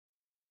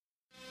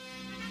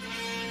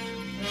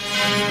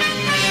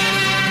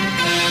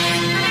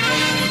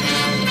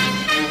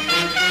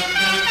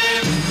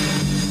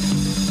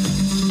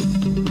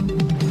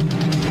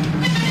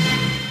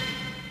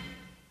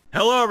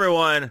Hello,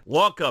 everyone.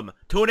 Welcome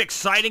to an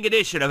exciting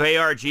edition of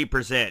ARG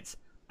Presents.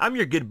 I'm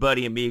your good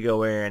buddy,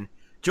 amigo Aaron,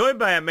 joined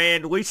by a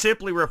man we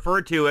simply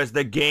refer to as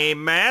the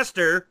Game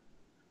Master,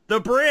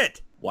 the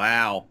Brent.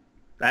 Wow,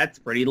 that's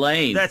pretty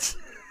lame. That's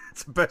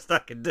the best I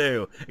can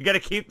do. I got to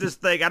keep this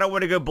thing. I don't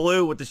want to go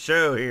blue with the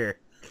show here.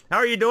 How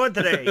are you doing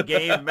today,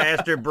 Game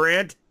Master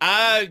Brent?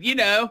 I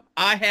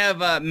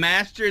have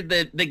mastered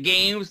the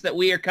games that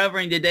we are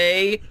covering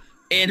today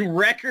in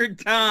record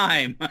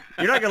time.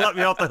 You're not going to let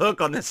me off the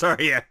hook on this, are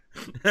you?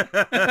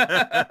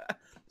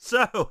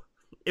 So,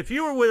 if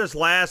you were with us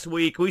last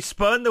week, we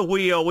spun the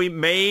wheel, we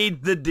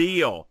made the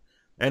deal.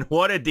 And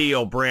what a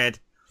deal, Brent.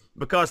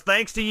 Because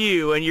thanks to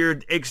you and your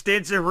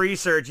extensive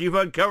research, you've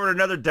uncovered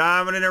another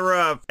diamond in the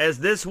rough. As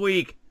this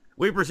week,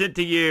 we present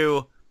to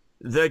you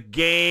the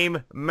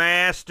Game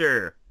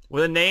Master.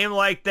 With a name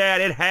like that,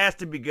 it has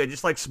to be good,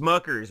 just like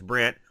Smuckers,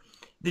 Brent.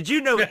 Did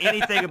you know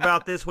anything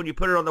about this when you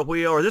put it on the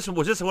wheel? Or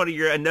was this one of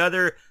your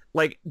another,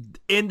 like,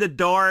 in the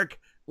dark,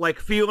 like,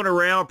 feeling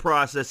around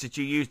process that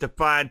you use to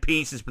find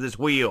pieces for this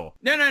wheel?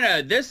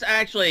 No. This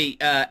actually,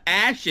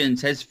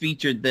 Ashens has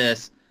featured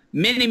this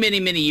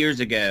many years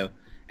ago.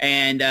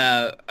 And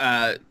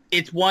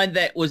it's one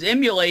that was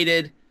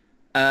emulated.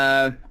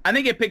 I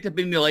think it picked up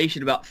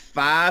emulation about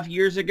 5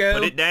 years ago.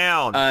 Put it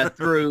down.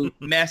 Through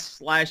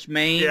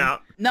Mess/Main. Yeah.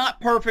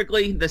 Not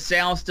perfectly. The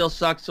sound still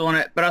sucks on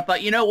it. But I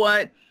thought, you know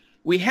what?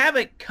 We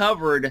haven't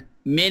covered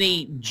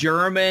many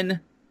German,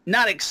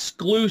 not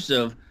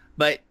exclusive,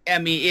 but, I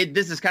mean,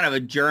 this is kind of a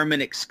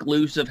German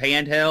exclusive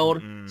handheld.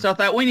 Mm-hmm. So I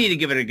thought we need to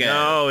give it a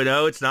go.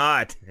 No, it's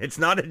not. It's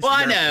not a Well,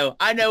 German.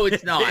 I know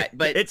it's not,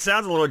 but... It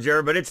sounds a little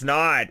German, but it's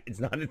not.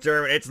 It's not a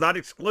German. It's not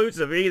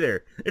exclusive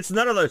either. It's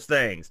none of those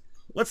things.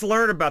 Let's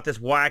learn about this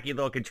wacky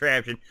little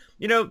contraption.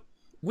 You know,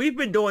 we've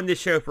been doing this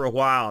show for a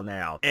while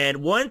now,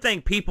 and one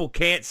thing people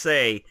can't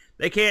say,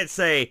 they can't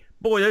say,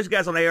 boy, those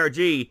guys on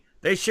ARG,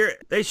 they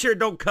sure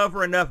don't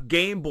cover enough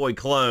Game Boy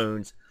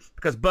clones.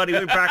 Because, buddy,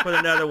 we're back with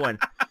another one.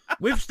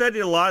 We've studied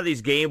a lot of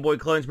these Game Boy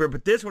clones,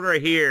 but this one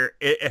right here,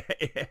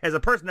 it has a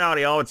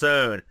personality all its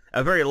own.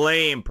 A very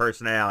lame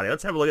personality.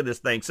 Let's have a look at this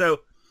thing.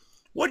 So,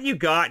 what you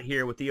got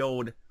here with the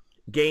old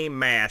Game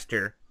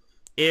Master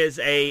is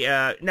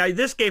a... now,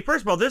 this game,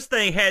 first of all, this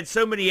thing had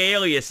so many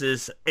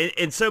aliases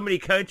in so many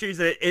countries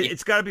that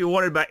it's got to be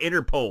wanted by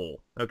Interpol,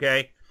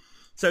 okay?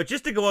 So,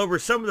 just to go over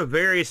some of the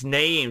various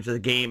names of the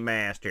Game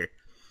Master...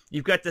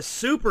 You've got the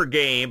Super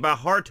Game by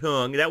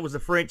Hartung. That was the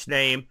French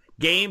name.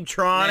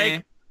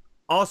 Gametronic,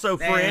 also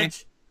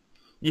French.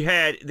 You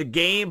had the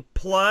Game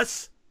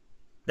Plus.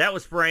 That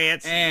was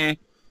France. Then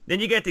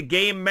you got the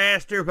Game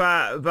Master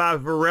by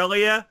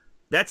Varelia.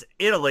 That's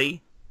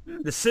Italy.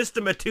 The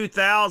Systema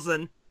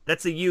 2000.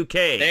 That's the UK.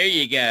 There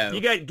you go.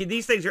 You got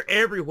these things are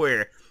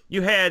everywhere.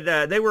 You had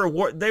they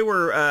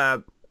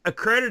were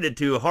accredited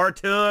to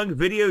Hartung,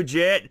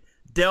 Videojet,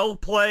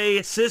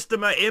 Delplay,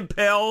 Systema,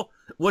 Impel,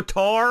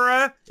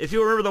 Watara. If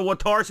you remember the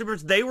Watara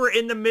Supers, they were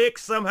in the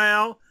mix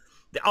somehow.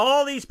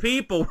 All these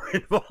people were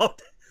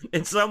involved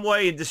in some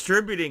way in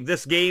distributing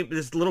this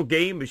little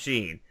game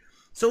machine.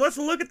 So let's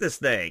look at this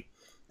thing.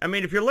 I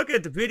memean, if you're looking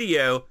at the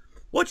video,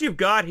 what you've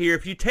got here,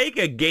 if you take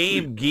a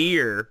Game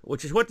Gear,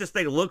 which is what this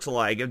thing looks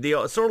like,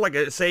 sort of like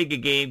a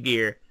Sega Game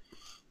Gear,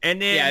 and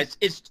then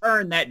it's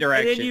turned that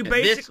direction. And then you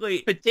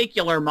basically this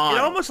particular model.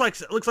 It almost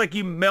looks like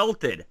you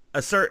melted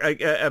a certain.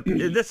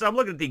 This I'm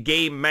looking at the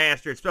Game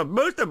Master.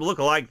 Most of them look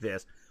like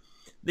this.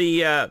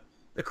 The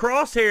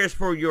crosshairs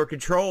for your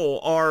control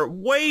are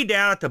way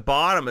down at the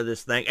bottom of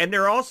this thing, and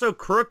they're also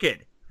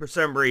crooked for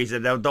some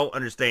reason. I don't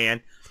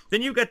understand.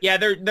 Then you've got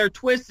they're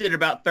twisted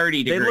about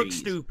 30 degrees. They look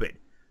stupid.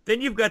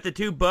 Then you've got the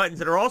two buttons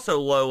that are also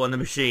low on the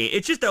machine.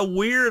 It's just a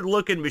weird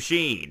looking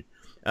machine.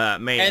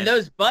 Man. And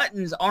those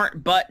buttons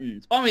aren't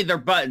buttons. I mean, they're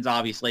buttons,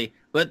 obviously,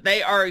 but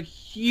they are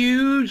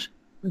huge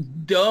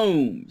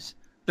domes.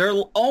 They're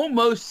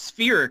almost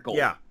spherical.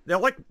 Yeah, they're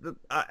like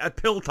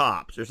pill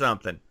tops or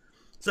something.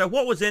 So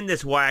what was in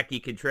this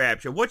wacky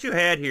contraption? What you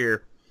had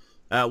here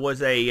was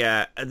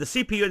the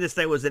CPU in this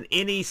thing was an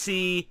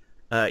NEC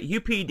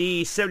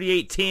UPD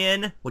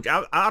 7810, which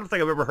I don't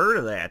think I've ever heard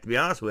of that, to be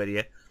honest with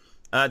you.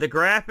 The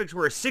graphics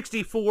were a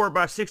 64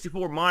 by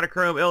 64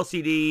 monochrome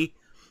LCD.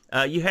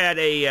 You had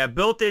a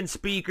built-in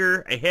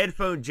speaker, a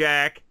headphone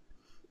jack,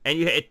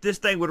 and this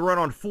thing would run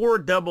on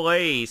 4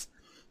 AA's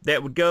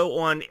that would go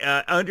on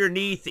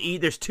underneath.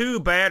 There's 2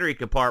 battery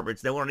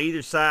compartments that went on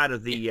either side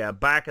of the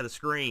back of the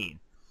screen.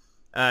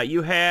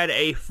 You had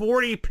a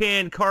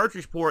 40-pin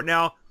cartridge port.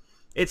 Now,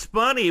 it's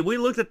funny. We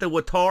looked at the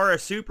Watara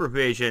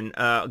Supervision,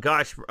 a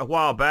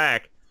while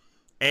back,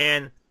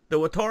 and the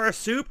Watara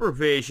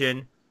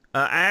Supervision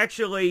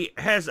actually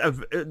has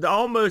the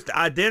almost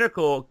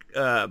identical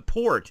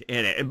port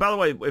in it. And by the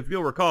way, if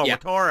you'll recall,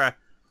 Watara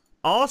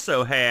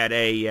also had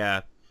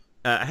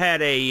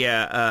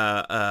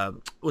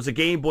was a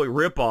Game Boy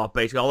ripoff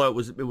basically, although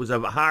it was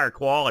of a higher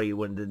quality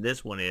than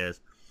this one is.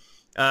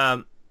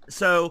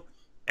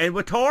 And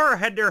Watara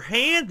had their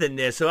hand in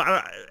this,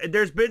 so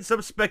there's been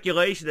some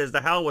speculation as to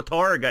how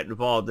Watara got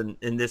involved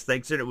in this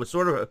thing, since it was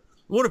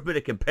would have been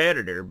a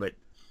competitor, but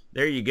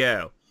there you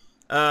go.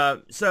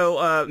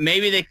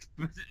 Maybe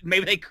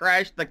they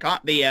crashed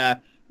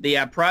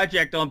the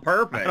project on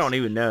purpose. I don't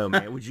even know,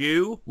 man. Would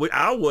you?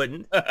 I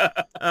wouldn't.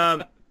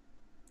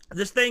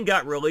 This thing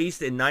got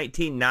released in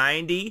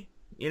 1990.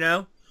 You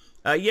know,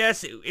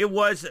 yes, it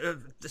was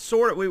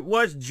it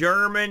was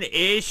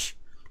German-ish,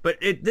 but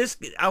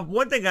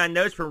one thing I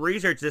noticed from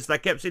research this, and I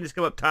kept seeing this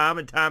come up time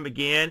and time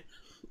again,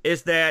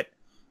 is that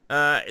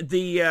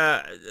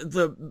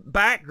the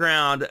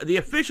background, the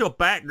official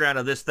background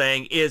of this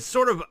thing is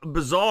sort of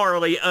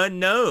bizarrely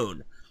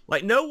unknown.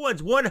 Like, no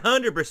one's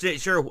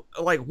 100% sure,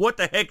 like, what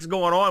the heck's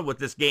going on with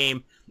this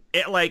game.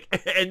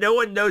 And no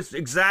one knows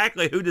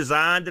exactly who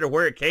designed it or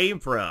where it came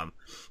from.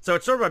 So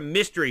it's sort of a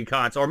mystery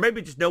console, or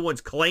maybe just no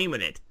one's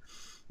claiming it,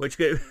 which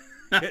could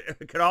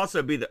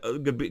also be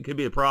could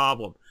be the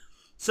problem.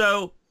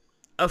 So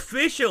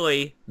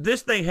officially,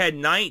 this thing had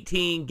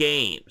 19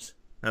 games.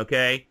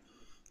 Okay,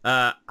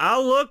 I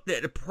looked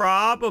at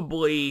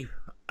probably,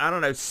 I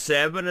don't know,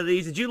 7 of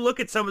these. Did you look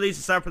at some of these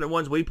aside from the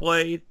ones we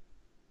played?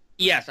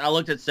 Yes, I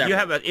looked at several. Do you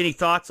have any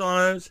thoughts on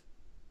those?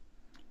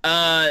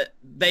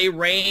 They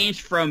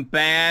range from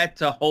bad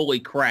to holy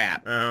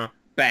crap.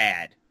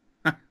 Bad.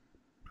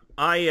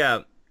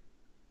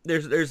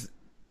 There's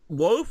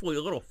woefully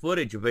little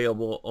footage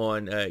available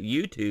on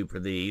YouTube for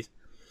these.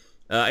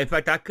 In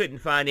fact, I really couldn't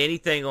find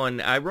anything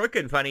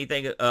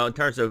in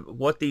terms of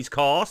what these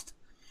cost.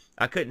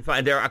 I couldn't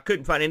find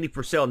any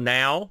for sale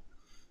now.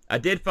 I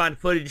did find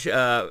footage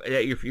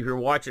if you're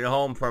watching at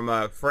home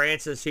from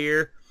Francis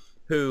here,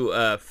 who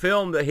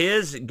filmed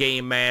his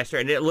Game Master,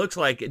 and it looks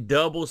like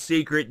Double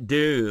Secret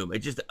Doom.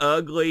 It's just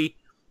ugly,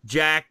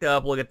 jacked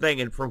up looking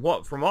thing, and from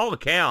all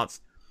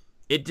accounts,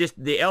 the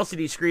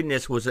LCD screen in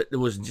this was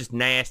just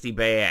nasty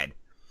bad.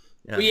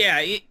 Yeah,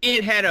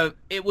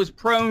 it was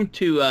prone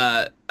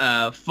to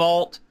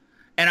fault,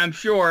 and I'm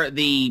sure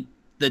the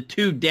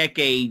 2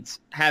 decades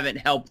haven't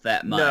helped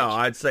that much. No,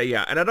 I'd say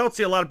yeah, and I don't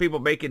see a lot of people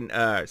making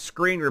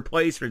screen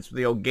replacements for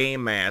the old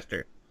Game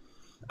Master.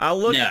 I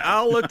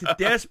looked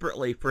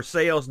desperately for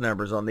sales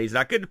numbers on these, and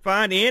I couldn't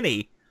find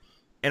any.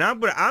 And I'm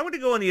going to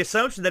go on the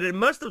assumption that it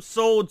must have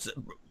sold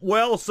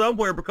well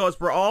somewhere, because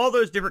for all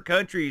those different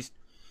countries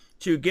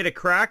to get a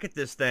crack at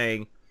this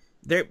thing,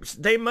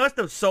 they must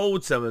have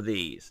sold some of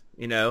these,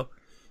 you know,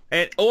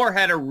 or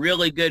had a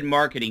really good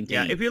marketing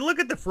team. Yeah, if you look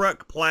at the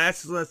front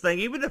plastics on this thing,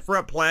 even the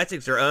front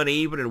plastics are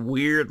uneven and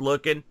weird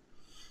looking.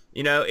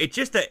 You know,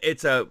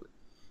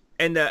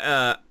 and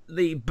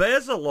the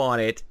bezel on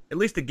it, at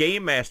least the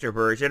Game Master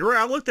version,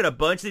 I looked at a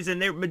bunch of these,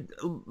 and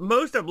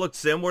most of them look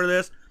similar to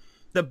this.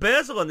 The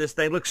bezel on this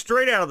thing looks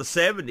straight out of the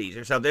 70s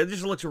or something. It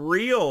just looks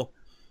real.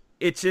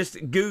 It's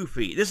just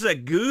goofy. This is a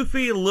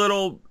goofy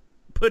little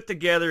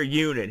put-together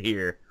unit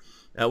here.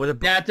 Now,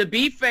 to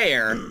be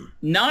fair,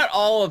 not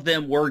all of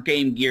them were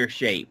Game Gear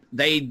shaped.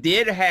 They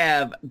did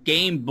have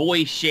Game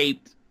Boy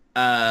shaped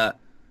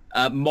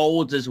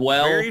molds as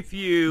well. Very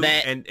few,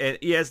 and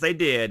yes, they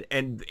did,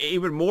 and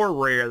even more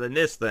rare than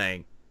this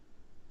thing.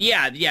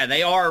 Yeah,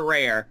 they are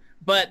rare,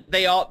 but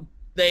they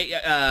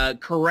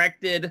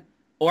corrected,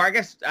 or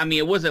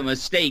it was a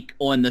mistake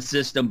on the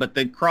system, but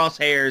the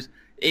crosshairs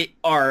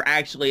are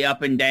actually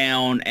up and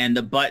down, and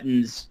the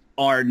buttons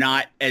are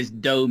not as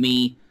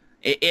domey.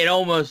 It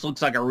almost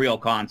looks like a real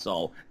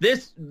console.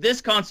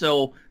 This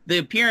console, the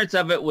appearance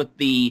of it with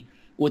the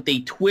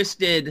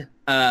twisted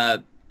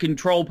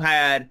control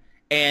pad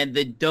and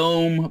the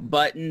dome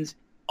buttons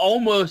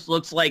almost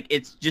looks like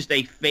it's just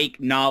a fake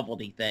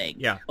novelty thing.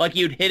 Yeah. Like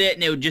you'd hit it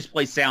and it would just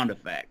play sound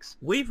effects.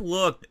 We've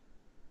looked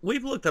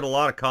at a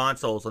lot of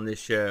consoles on this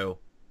show,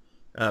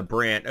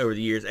 Brent, over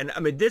the years. And I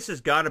mean, this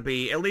has got to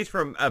be, at least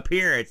from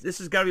appearance, this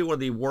has got to be one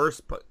of the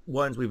worst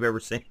ones we've ever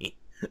seen.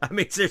 I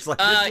mean, seriously,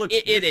 this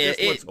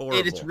looks horrible.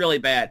 It is really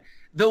bad.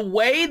 The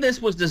way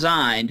this was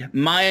designed,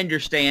 my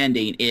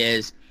understanding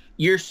is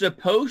you're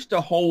supposed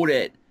to hold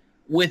it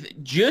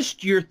with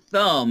just your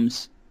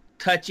thumbs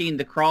touching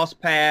the cross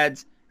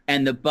pads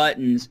and the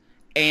buttons,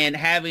 and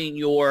having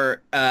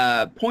your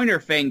pointer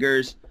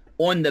fingers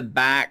on the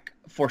back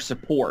for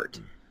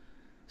support.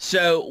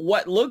 So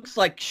what looks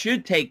like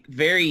should take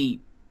very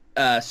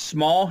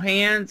small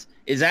hands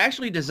is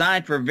actually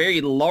designed for very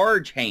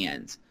large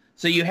hands.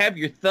 So you have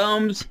your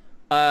thumbs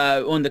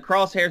on the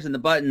crosshairs and the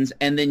buttons,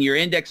 and then your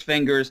index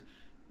fingers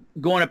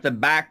going up the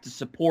back to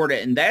support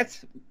it. And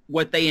that's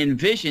what they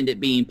envisioned it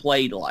being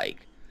played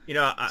like. You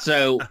know,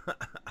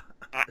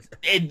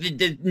 it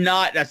did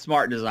not a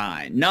smart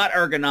design, not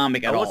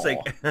ergonomic at all. I will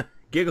say,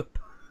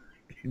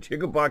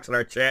 Gigglebox in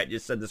our chat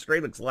just said the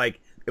screen looks like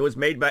it was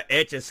made by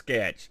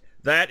Etch-a-Sketch.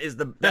 That is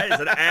an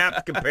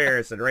apt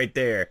comparison right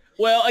there.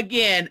 Well,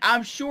 again,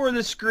 I'm sure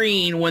the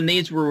screen when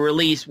these were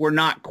released were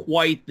not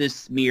quite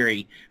this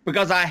smeary,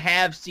 because I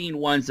have seen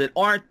ones that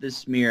aren't this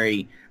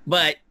smeary,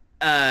 but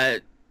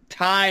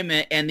time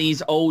and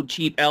these old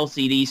cheap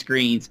LCD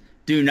screens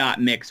do not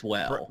mix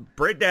well.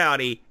 Britt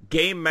Dowdy,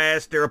 Game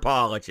Master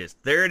apologist.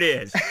 There it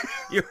is.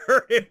 You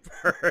heard it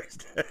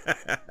first.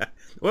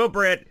 Well,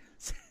 Britt,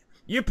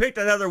 you picked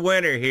another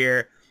winner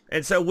here,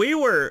 and so we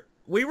were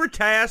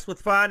tasked with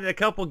finding a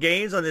couple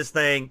games on this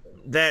thing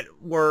that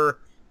were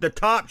the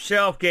top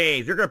shelf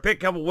games. You're gonna pick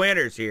a couple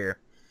winners here.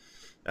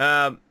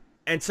 And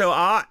so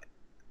I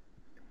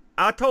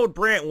told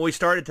Brent when we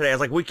started today, I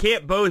was like, we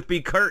can't both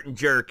be curtain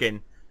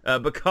jerking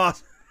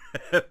because,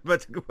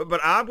 but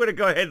I'm gonna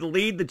go ahead and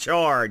lead the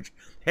charge,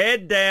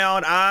 head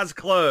down, eyes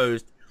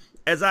closed,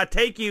 as I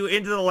take you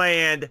into the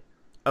land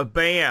of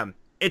BAM.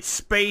 It's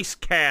Space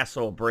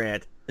Castle,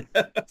 Brent.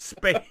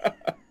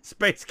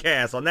 Space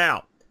Castle.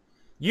 Now,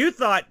 you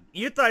thought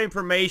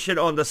information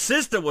on the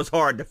system was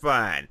hard to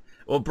find.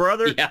 Well,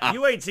 brother,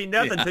 you ain't seen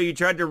nothing until you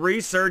tried to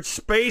research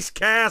Space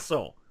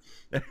Castle.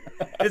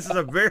 This is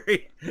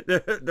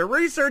the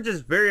research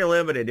is very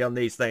limited on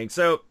these things.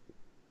 So,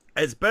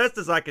 as best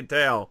as I can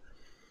tell,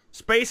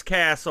 Space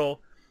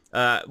Castle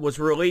was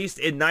released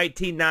in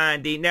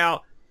 1990.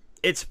 Now,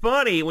 it's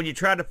funny when you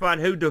try to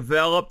find who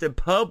developed and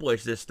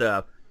published this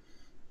stuff.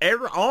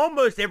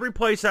 Almost every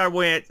place I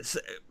went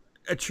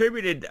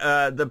attributed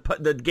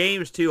the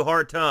games to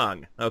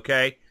Hartung.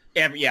 Okay,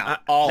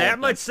 all that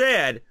much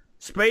said.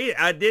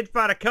 I did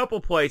find a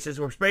couple places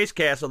where Space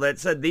Castle that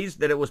said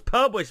that it was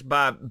published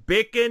by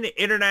Beacon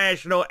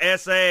International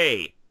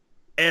SA.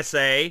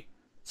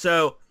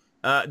 So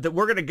we're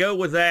going to go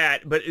with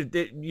that, but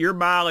your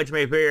mileage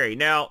may vary.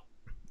 Now,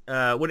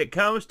 when it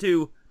comes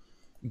to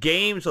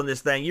games on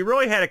this thing, you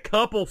really had a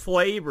couple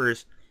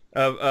flavors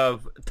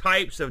of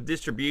types of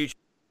distribution.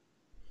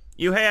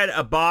 You had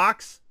a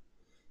box,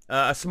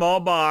 a small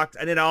box,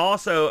 and then I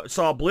also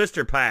saw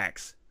blister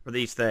packs for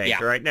these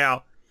things. Right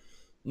now.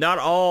 Not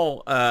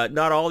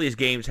all these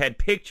games had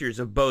pictures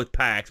of both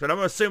packs, but I'm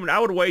assuming, I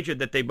would wager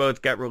that they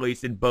both got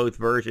released in both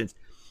versions.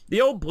 The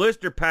old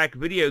blister pack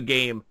video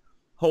game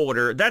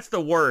holder, that's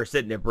the worst,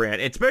 isn't it,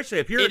 Brent? Especially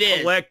if you're a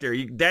collector,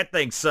 that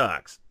thing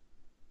sucks.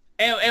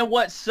 And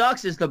what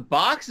sucks is the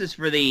boxes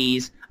for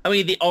these, I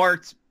mean, the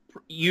art's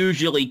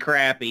usually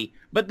crappy,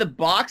 but the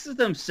boxes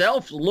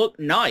themselves look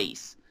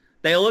nice.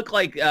 They look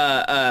like,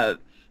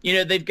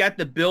 they've got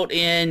the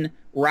built-in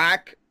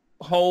rack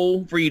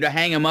hole for you to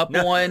hang them up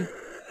on.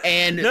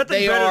 And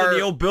nothing better than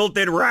the old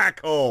built-in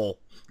rack hole.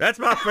 That's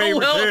my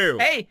favorite too.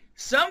 Hey,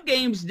 some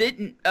games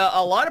didn't.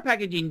 A lot of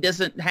packaging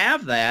doesn't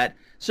have that,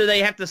 so they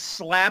have to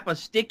slap a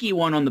sticky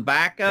one on the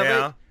back of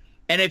it.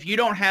 And if you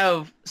don't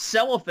have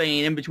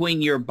cellophane in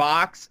between your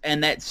box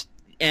and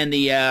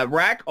the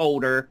rack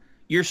holder,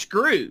 you're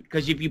screwed.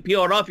 Because if you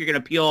peel it off, you're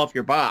going to peel off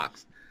your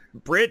box.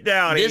 Britt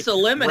Downey, this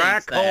eliminates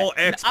rack that. hole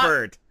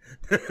expert.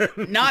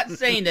 Not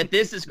saying that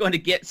this is going to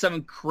get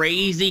some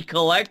crazy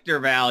collector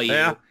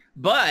value,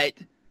 but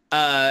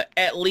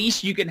at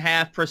least you can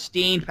have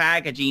pristine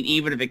packaging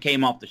even if it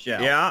came off the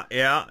shelf.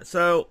 Yeah.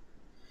 So,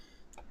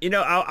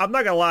 I'm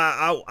not gonna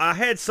lie. I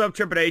had some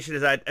trepidation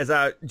as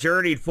I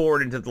journeyed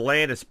forward into the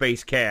land of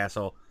Space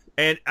Castle,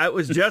 and it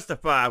was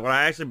justified when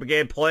I actually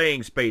began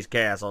playing Space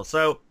Castle.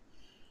 So,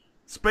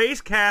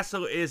 Space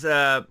Castle is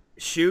a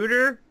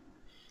shooter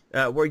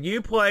where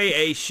you play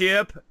a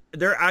ship.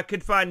 I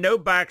could find no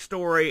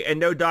backstory and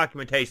no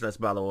documentation on this,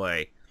 by the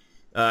way.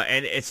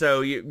 And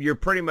so you're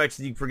pretty much,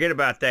 you forget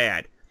about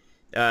that.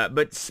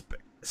 But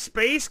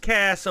Space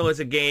Castle is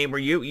a game where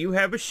you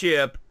have a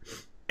ship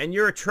and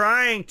you're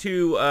trying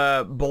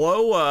to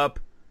blow up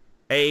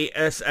a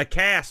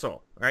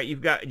castle, right?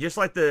 You've got, just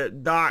like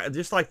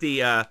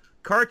the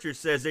cartridge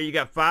says there, you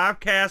got 5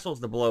 castles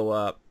to blow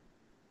up.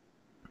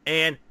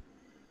 And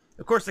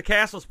of course the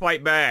castles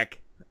fight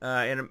back,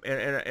 in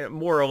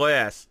more or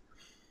less.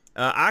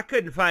 I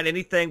couldn't find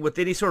anything with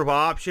any sort of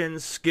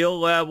options, skill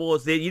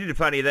levels. You didn't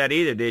find any of that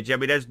either, did you? I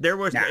mean,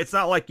 it's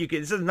not like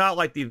this is not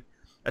like the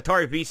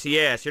Atari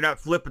VCS. You're not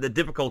flipping the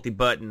difficulty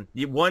button.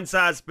 One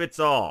size fits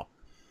all.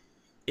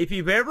 If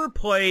you've ever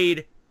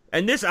played,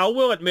 and this, I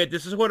will admit,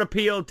 this is what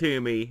appealed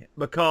to me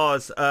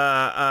because,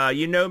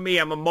 you know me,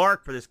 I'm a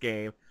mark for this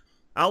game.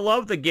 I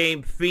love the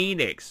game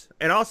Phoenix,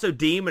 and also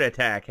Demon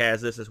Attack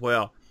has this as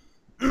well,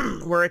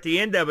 where at the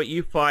end of it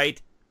you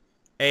fight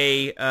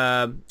a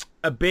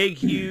big,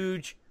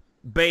 huge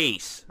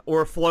base,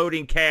 or a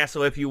floating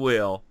castle, if you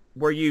will,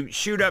 where you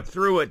shoot up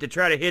through it to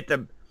try to hit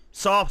the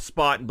soft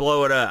spot and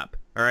blow it up,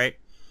 all right?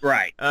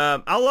 Right.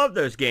 I love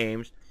those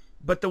games,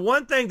 but the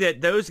one thing that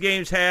those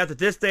games have that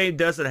this game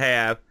doesn't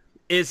have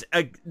is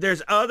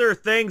there's other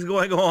things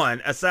going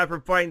on aside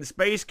from fighting the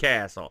Space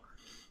Castle.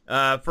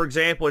 For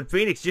example, in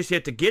Phoenix, just you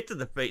have to get to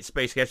the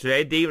Space Castle, they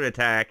had Demon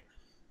Attack,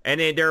 and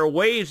then there are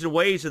waves and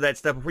waves of that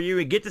stuff before you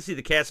even get to see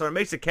the castle, and it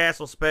makes the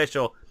castle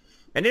special.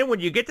 And then when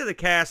you get to the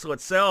castle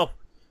itself,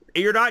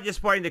 you're not just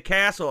fighting the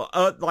castle,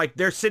 like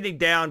they're sitting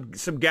down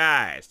some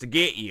guys to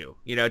get you,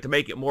 to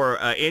make it more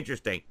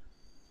interesting.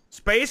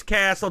 Space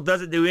Castle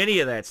doesn't do any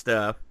of that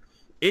stuff.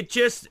 You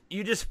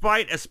just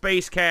fight a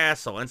space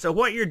castle. And so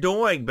what you're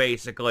doing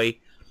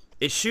basically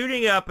is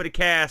shooting up at a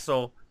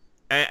castle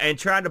and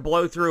trying to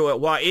blow through it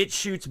while it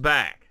shoots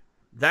back.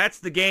 That's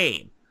the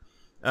game.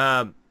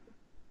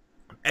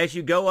 As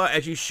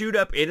you shoot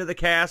up into the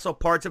castle,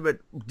 parts of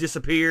it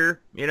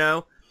disappear,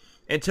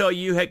 until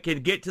you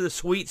can get to the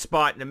sweet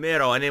spot in the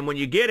middle. And then when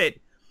you get it,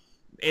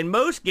 in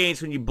most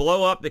games when you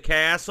blow up the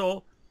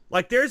castle,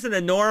 like there's an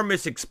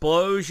enormous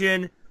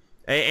explosion,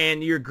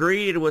 and you're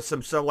greeted with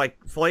some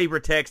like flavor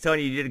text telling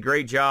you did a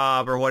great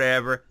job or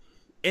whatever.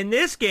 In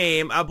this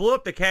game, I blew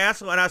up the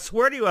castle, and I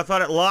swear to you, I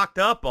thought it locked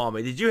up on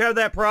me. Did you have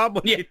that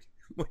problem? Yeah.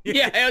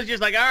 Yeah, I was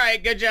just like, all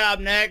right, good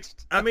job,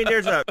 next. I mean,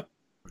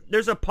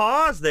 there's a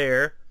pause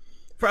there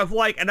of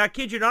like, and I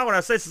kid you not when I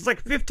say this, it's like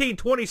 15,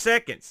 20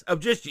 seconds of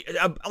just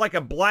like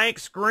a blank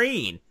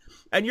screen.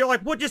 And you're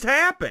like, what just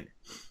happened?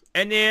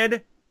 And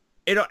then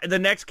the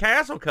next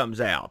castle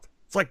comes out.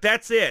 It's like,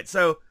 that's it.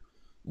 So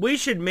we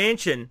should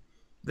mention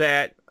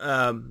that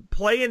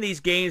playing these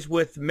games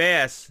with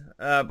mess,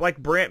 like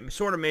Brent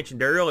sort of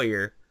mentioned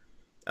earlier,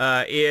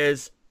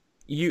 is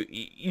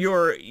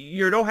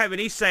you don't have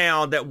any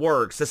sound that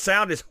works. The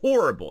sound is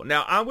horrible.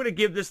 Now, I'm going to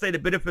give this thing the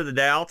benefit of the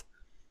doubt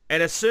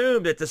and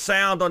assume that the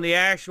sound on the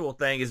actual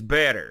thing is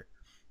better.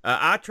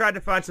 I tried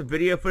to find some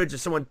video footage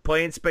of someone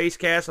playing Space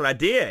Castle, and I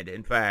did,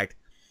 in fact,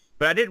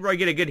 but I didn't really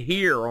get a good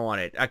hear on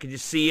it. I could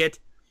just see it.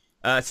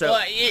 Well,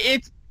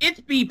 it's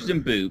beeps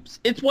and boops.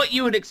 It's what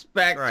you would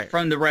expect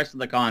from the rest of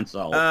the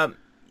console.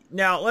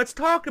 Now, let's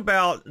talk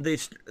about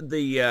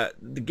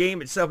the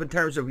game itself in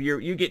terms of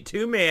you get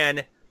two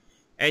men,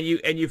 and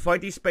you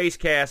fight these space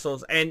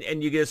castles,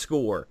 and you get a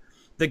score.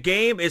 The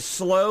game is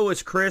slow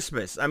as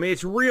Christmas. I mean,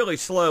 it's really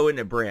slow, isn't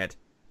it, Brent?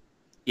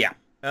 Yeah.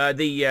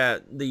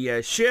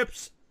 The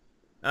ships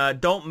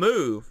don't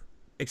move,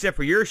 except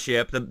for your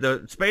ship.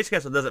 The space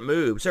castle doesn't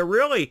move. So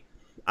really,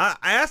 I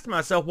asked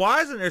myself,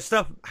 why isn't there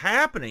stuff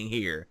happening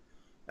here?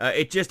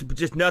 It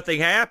just nothing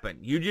happened.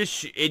 You just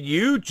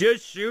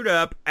shoot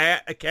up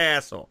at a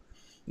castle.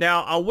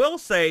 Now, I will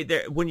say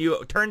that when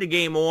you turn the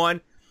game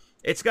on,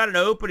 it's got an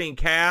opening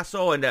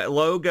castle and a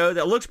logo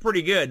that looks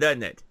pretty good,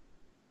 doesn't it?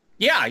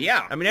 Yeah,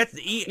 yeah. I mean,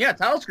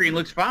 title screen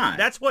looks fine.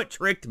 That's what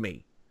tricked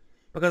me,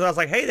 because I was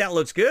like, hey, that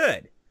looks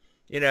good,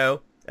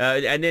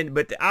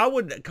 but I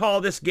would call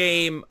this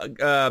game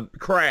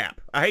crap.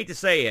 I hate to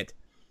say it.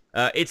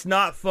 It's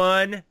not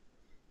fun.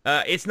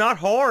 It's not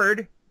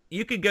hard.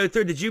 You could go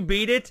through. Did you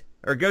beat it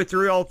or go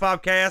through all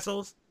 5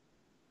 castles?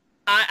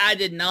 I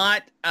did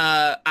not.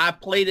 I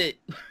played it.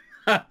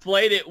 I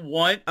played it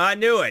once. I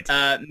knew it.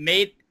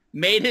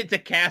 Made it to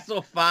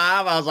Castle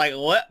 5. I was like,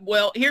 what?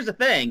 Well, here's the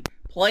thing.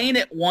 Playing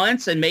it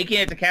once and making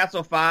it to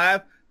Castle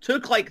 5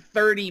 took like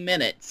 30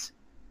 minutes.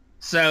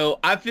 So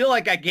I feel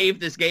like I gave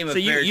this game a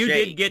fair shake. So you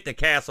did get to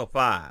Castle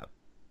 5.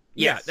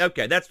 Yes. Yeah,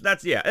 okay.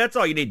 That's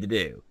all you need to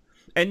do.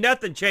 And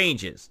nothing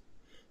changes.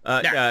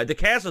 No. The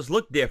castles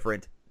look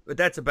different, but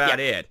that's about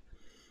it.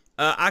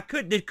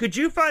 Could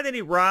you find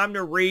any rhyme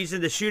or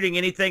reason to shooting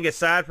anything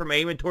aside from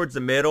aiming towards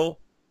the middle?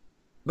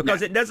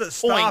 Because it doesn't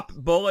stop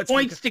bullets.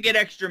 Points to get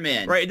extra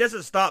men. Right, it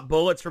doesn't stop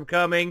bullets from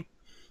coming.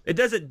 It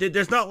doesn't.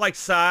 There's not like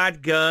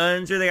side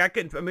guns or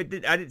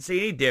anything. I didn't see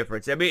any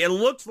difference. I mean, it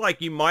looks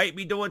like you might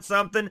be doing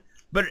something,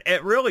 but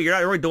you're not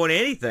really doing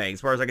anything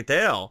as far as I can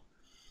tell.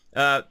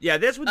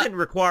 This one didn't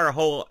require a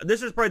whole.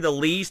 This is probably the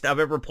least I've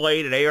ever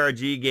played an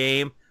ARG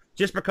game,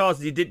 just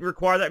because it didn't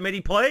require that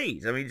many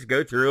plays. I mean, just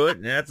go through it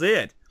and that's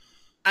it.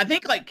 I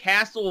think like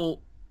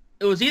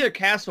it was either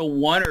Castle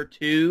 1 or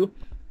 2.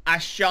 I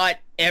shot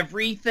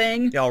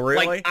everything. Oh,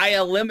 really? Like, I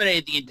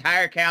eliminated the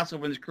entire castle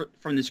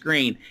from the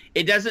screen.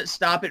 It doesn't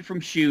stop it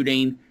from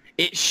shooting.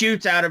 It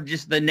shoots out of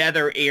just the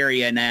nether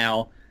area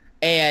now.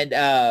 And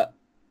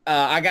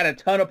I got a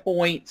ton of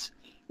points,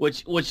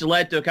 which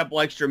led to a couple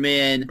extra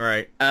men.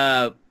 Right.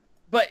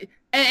 But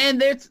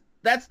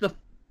that's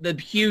the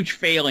huge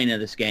failing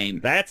of this game.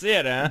 That's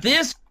it, huh?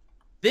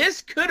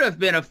 This could have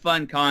been a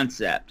fun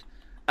concept.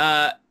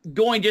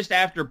 Going just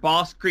after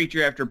boss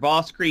creature after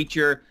boss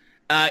creature,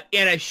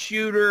 in a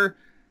shooter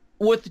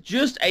with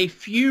just a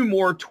few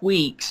more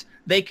tweaks,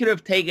 they could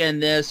have taken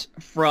this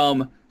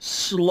from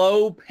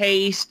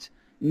slow-paced,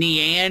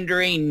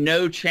 meandering,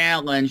 no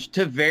challenge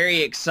to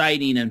very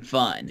exciting and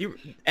fun.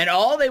 And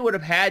all they would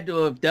have had to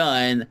have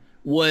done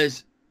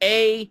was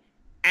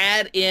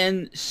add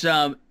in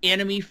some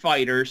enemy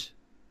fighters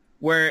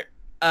where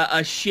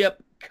a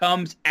ship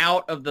comes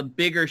out of the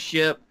bigger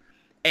ship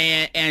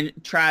and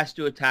tries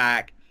to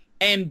attack,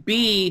 and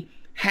B,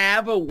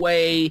 have a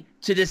way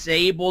to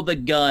disable the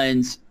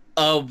guns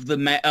of the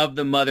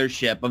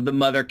mothership, of the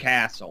mother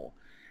castle.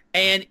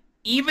 And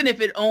even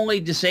if it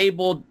only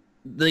disabled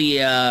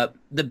the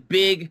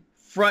big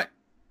front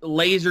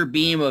laser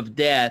beam of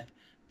death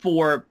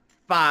for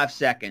 5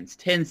 seconds,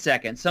 10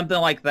 seconds, something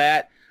like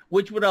that,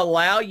 which would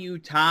allow you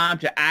time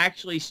to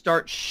actually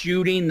start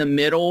shooting the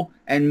middle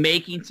and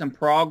making some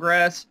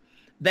progress,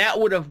 that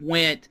would have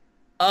went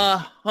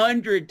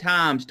 100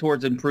 times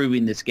towards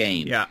improving this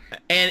game. Yeah.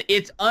 And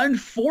it's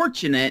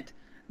unfortunate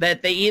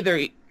that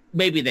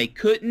maybe they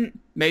couldn't,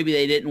 maybe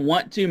they didn't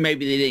want to,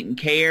 maybe they didn't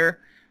care.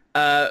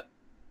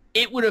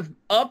 It would have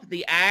upped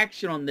the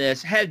action on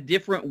this, had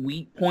different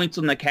weak points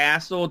on the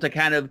castle to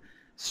kind of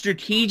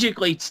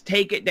strategically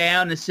take it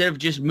down instead of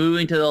just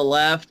moving to the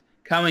left,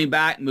 coming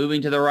back, moving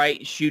to the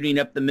right, shooting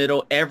up the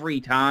middle every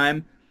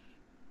time.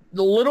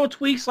 The little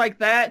tweaks like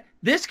that,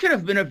 this could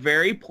have been a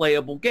very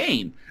playable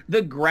game.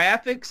 The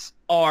graphics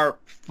are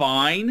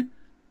fine.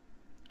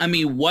 I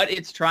mean, what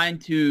it's trying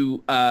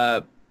to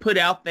put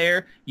out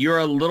there, you're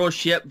a little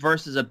ship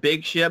versus a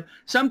big ship.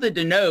 Something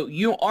to note,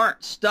 you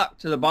aren't stuck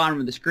to the bottom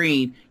of the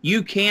screen.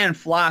 You can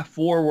fly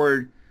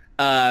forward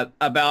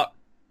about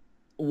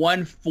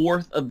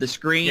 1/4 of the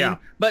screen,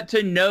 but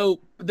to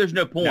note, there's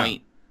no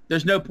point. No.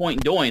 There's no point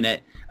in doing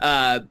it.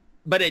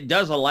 But it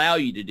does allow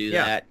you to do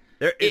that.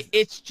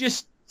 It's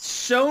just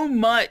so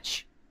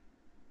much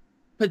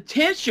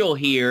potential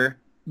here,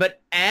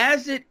 but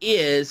as it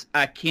is,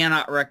 I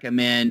cannot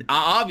recommend.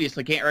 I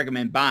obviously can't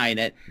recommend buying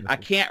it. I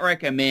can't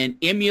recommend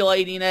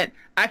emulating it.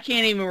 I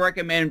can't even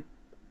recommend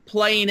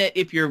playing it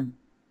if your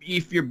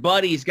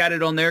buddy's got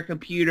it on their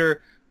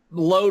computer,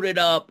 loaded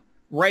up,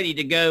 ready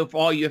to go. For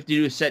all you have to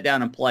do is sit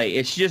down and play.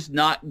 It's just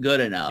not good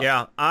enough.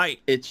 Yeah,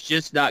 it's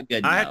just not good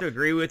enough. I have to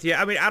agree with you.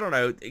 I mean, I don't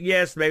know.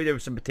 Yes, maybe there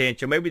was some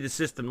potential. Maybe the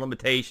system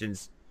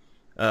limitations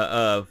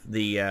of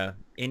the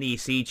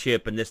NEC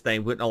chip in this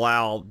thing wouldn't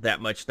allow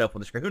that much stuff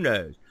on the screen. Who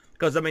knows?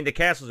 Because I mean, the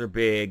castles are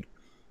big,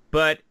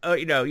 but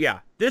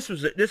this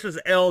was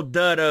El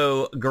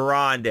Dudo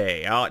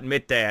Grande. I'll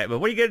admit that. But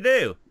what are you gonna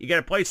do? You got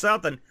to play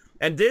something.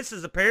 And this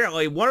is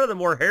apparently one of the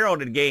more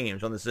heralded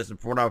games on the system,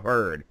 from what I've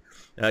heard.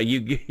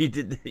 You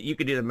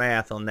could do the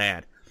math on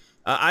that.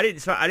 I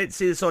didn't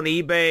see this on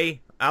eBay.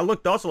 I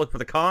also looked for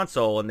the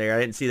console in there. I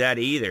didn't see that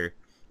either.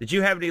 Did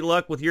you have any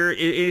luck with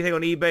anything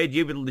on eBay?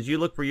 Did you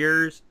look for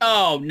yours?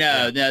 Oh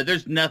no,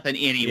 there's nothing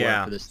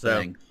anywhere for this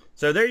thing.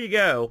 So there you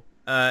go.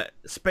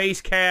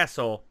 Space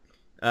Castle.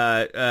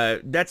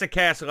 That's a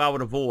castle I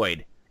would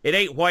avoid. It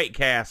ain't White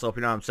Castle, if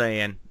you know what I'm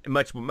saying.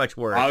 Much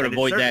worse. I would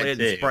avoid that too. It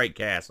certainly isn't Sprite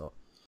Castle.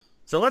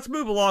 So let's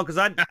move along, because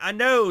I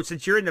know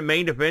since you're in the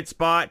main event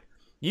spot,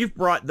 you've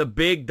brought the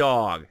big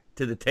dog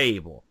to the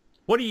table.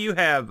 What do you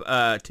have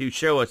to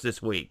show us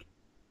this week?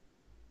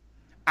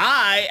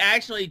 I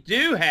actually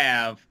do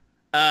have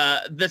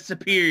the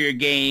superior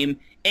game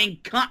in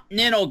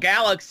Continental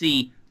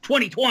Galaxy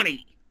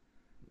 2020.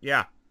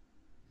 Yeah.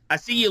 I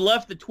see you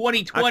left the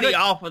 2020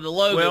 off of the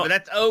logo, but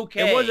that's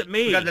okay. It wasn't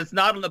me. Because it's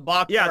not on the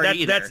box art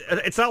either.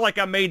 It's not like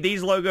I made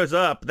these logos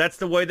up. That's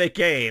the way they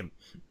came.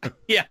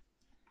 Yeah.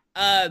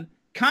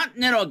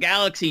 Continental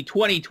Galaxy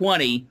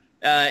 2020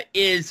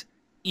 is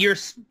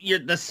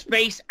the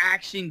space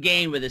action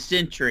game of the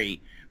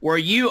century, where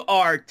you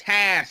are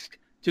tasked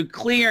to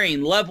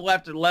clearing level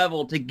after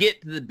level to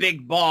get to the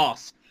big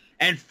boss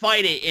and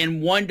fight it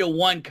in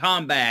 1-to-1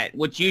 combat,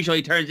 which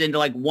usually turns into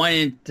like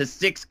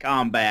 1-to-6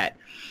 combat.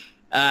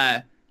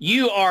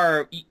 You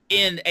are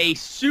in a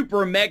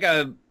super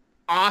mega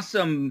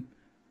awesome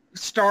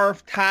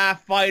TIE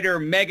Fighter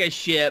mega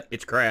ship.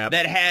 It's crap.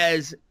 That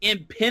has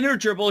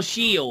impenetrable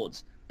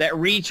shields that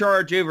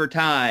recharge over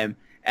time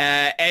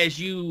as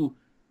you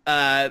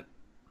are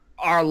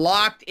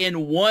locked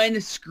in one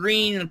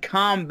screen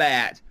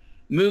combat,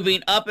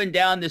 moving up and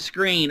down the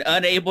screen,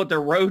 unable to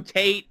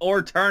rotate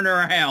or turn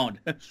around.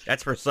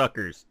 That's for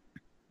suckers.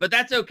 But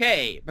that's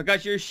okay,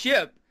 because your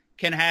ship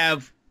can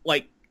have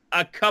like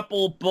a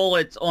couple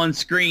bullets on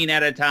screen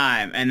at a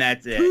time, and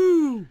that's it.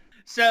 Woo.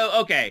 So,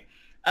 okay.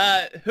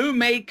 Who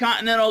made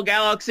Continental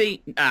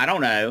Galaxy? I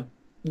don't know.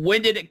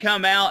 When did it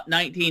come out?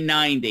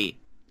 1990.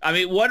 I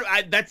mean,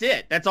 that's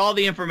it. That's all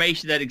the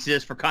information that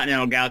exists for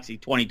Continental Galaxy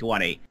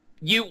 2020.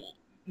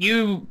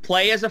 You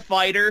play as a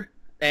fighter,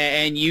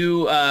 and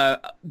you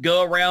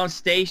go around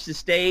stage to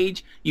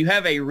stage. You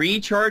have a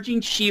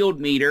recharging shield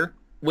meter,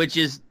 which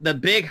is the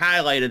big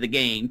highlight of the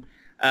game,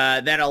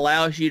 that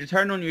allows you to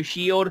turn on your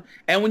shield.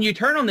 And when you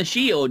turn on the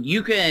shield,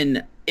 you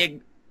can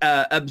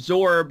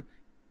absorb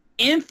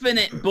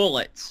infinite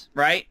bullets,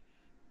 right?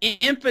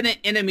 Infinite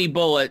enemy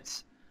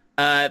bullets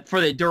for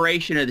the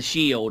duration of the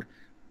shield.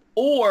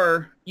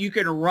 Or you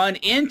can run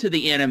into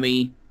the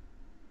enemy,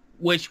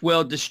 which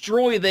will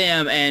destroy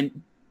them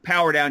and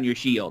power down your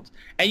shields.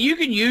 And you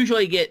can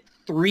usually get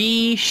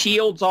 3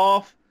 shields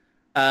off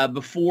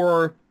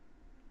before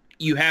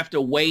you have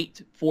to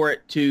wait for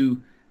it to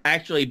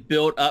actually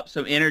build up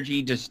some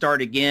energy to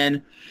start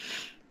again.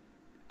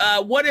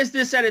 What is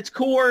this at its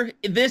core?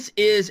 This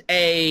is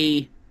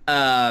a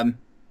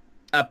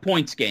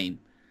points game.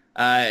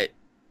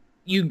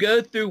 You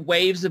go through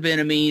waves of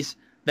enemies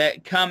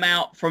that come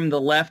out from the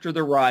left or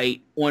the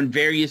right on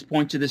various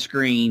points of the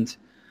screens,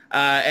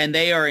 and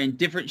they are in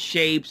different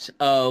shapes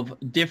of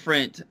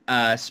different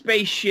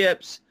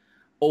spaceships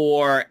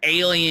or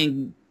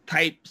alien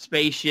type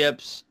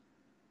spaceships,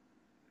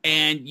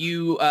 and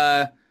you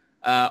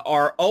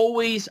are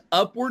always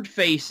upward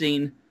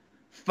facing,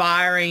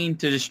 firing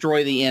to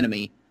destroy the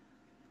enemy.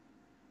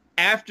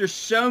 After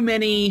so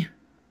many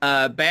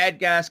bad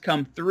guys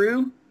come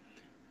through,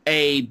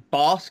 a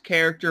boss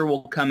character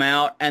will come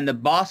out, and the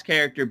boss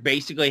character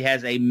basically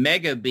has a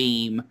mega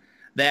beam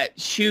that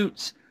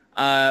shoots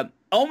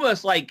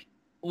almost like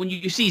when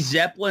you see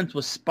Zeppelins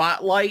with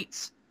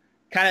spotlights,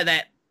 kind of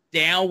that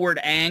downward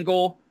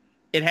angle.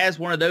 It has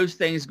one of those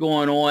things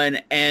going on,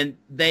 and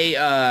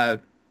they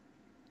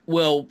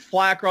will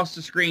fly across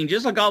the screen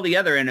just like all the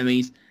other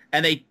enemies,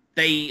 and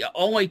they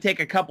only take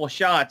a couple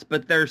shots,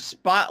 but their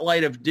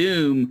spotlight of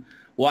doom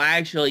will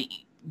actually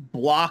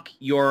block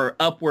your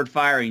upward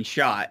firing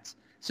shots.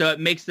 so it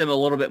makes them a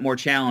little bit more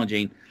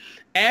challenging.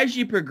 As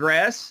you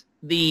progress,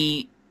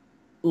 the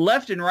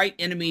left and right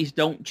enemies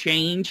don't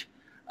change,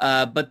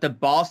 but the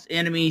boss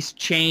enemies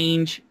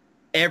change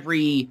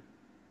every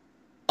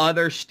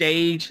other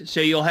stage. So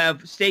you'll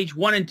have stage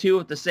 1 and 2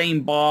 with the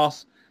same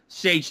boss,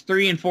 stage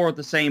 3 and 4 with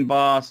the same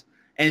boss,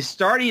 and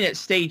starting at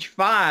stage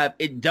 5,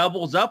 it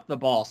doubles up the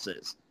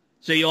bosses.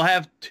 So you'll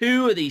have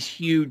 2 of these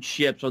huge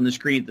ships on the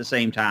screen at the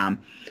same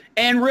time.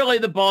 And really,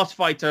 the boss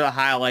fights are the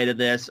highlight of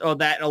this, or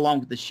that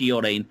along with the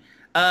shielding.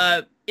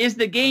 Is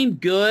the game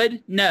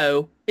good?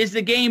 No. Is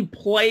the game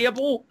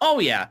playable? Oh,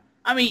 yeah.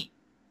 I mean,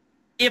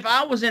 if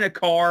I was in a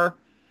car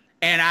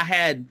and I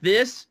had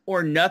this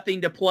or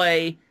nothing to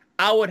play,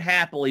 I would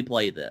happily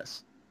play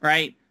this,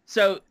 right?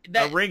 So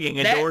that a ringing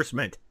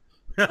endorsement.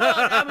 Well,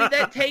 I mean,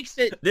 that takes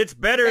it. It's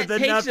better than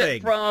takes nothing.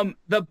 It from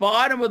the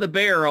bottom of the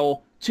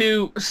barrel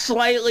to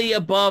slightly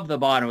above the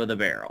bottom of the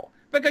barrel,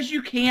 because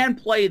you can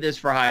play this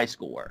for high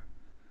score.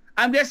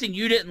 I'm guessing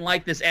you didn't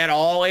like this at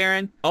all,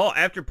 Aaron. Oh,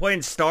 after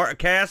playing Space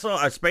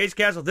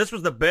Castle, this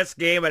was the best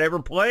game I'd ever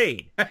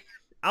played.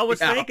 I was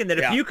thinking that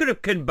if you could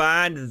have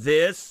combined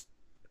this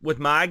with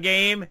my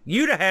game,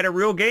 you'd have had a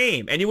real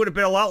game, and you would have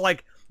been a lot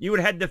like, you would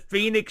have had the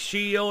Phoenix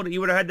Shield, you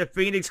would have had the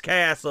Phoenix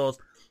Castles,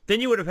 then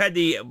you would have had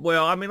the,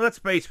 well, I mean, let's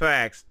face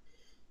facts.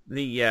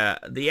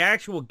 The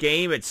actual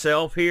game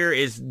itself here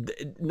is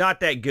not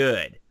that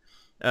good.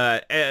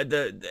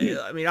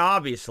 I mean,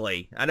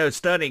 obviously, I know,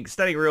 stunning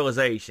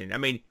realization. I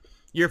mean,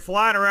 you're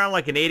flying around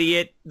like an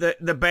idiot.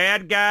 The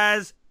bad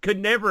guys could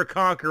never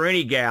conquer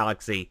any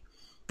galaxy.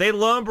 They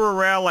lumber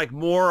around like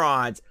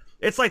morons.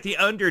 It's like the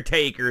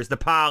Undertaker's the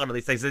pilot of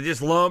these things. They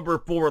just lumber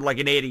forward like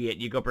an idiot.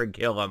 You go up and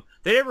kill them.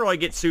 They never really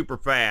get super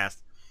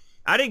fast.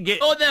 I didn't get...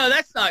 Oh, no,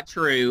 that's not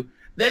true.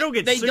 They don't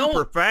get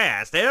super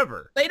fast,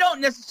 ever. They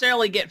don't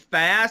necessarily get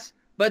fast,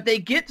 but they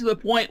get to the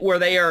point where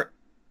they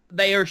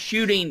are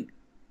shooting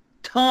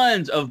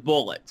tons of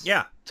bullets.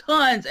 Yeah.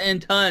 Tons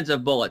and tons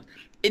of bullets.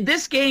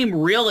 This game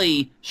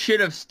really should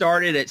have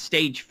started at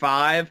stage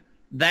 5,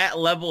 that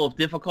level of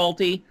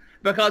difficulty,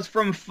 because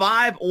from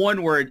 5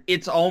 onward,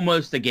 it's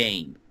almost a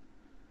game.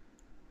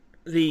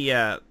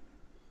 The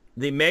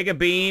Mega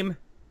Beam,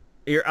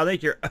 I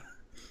think you're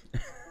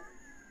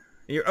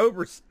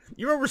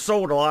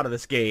oversold a lot of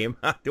this game.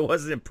 I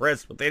wasn't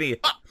impressed with any.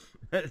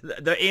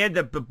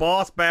 The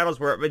boss battles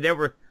were, I mean, they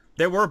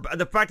were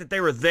the fact that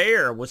they were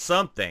there was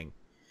something.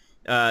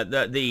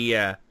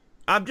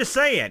 I'm just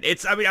saying,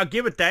 I mean, I'll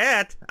give it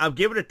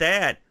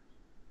that.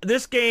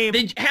 This game.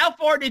 How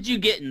far did you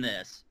get in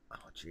this? Oh,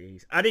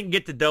 jeez, I didn't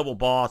get to double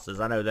bosses.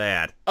 I know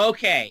that.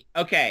 Okay.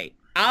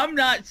 I'm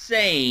not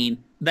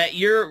saying that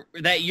your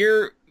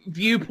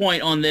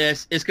viewpoint on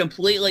this is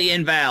completely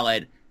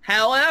invalid.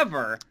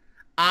 However,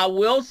 I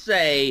will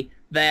say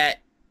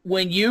that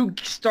when you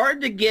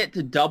start to get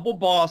to double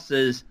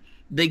bosses,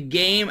 the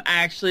game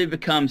actually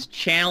becomes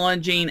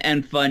challenging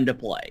and fun to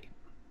play.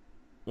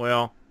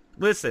 Well,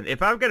 listen,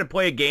 if I'm going to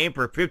play a game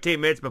for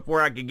 15 minutes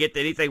before I can get to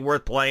anything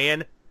worth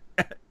playing,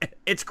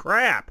 it's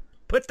crap.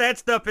 Put that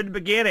stuff in the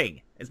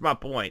beginning, is my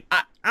point.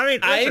 I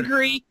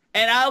agree,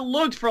 and I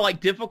looked for, like,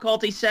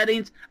 difficulty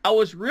settings. I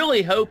was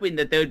really hoping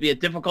that there would be a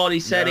difficulty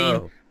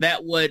setting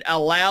that would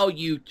allow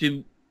you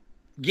to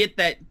get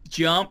that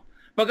jump,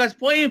 because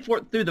playing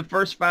through the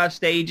first 5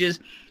 stages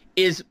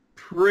is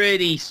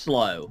pretty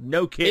slow.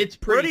 No kidding. It's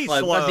pretty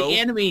slow. Because the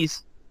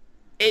enemies...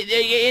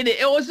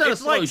 It was not as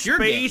slow like as your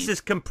game. Space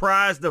is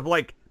comprised of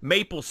like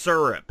maple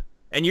syrup,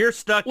 and you're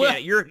stuck in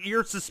it.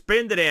 You're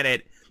suspended in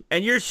it,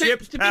 and your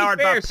ship's powered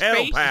by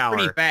pedal power.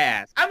 Is pretty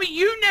fast. I mean,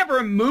 you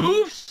never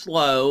move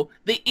slow.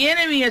 The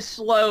enemy is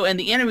slow, and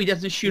the enemy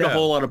doesn't shoot a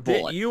whole lot of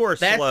bullets. You are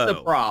slow. That's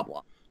the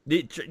problem.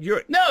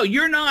 No,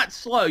 you're not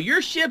slow.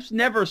 Your ship's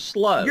never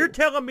slow. You're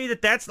telling me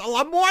that's... Oh,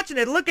 I'm watching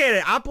it. Look at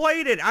it. I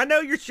played it. I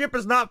know your ship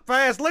is not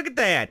fast. Look at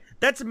that.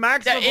 That's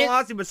maximum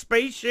velocity of a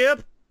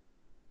spaceship.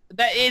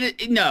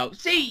 No.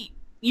 See,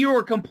 you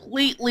were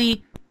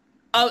completely...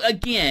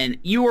 again,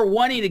 you were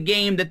wanting a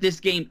game that this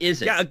game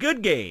isn't. Yeah, a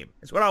good game.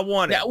 That's what I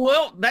wanted. Yeah,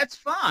 well, that's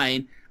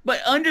fine.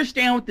 But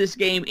understand what this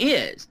game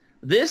is.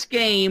 This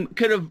game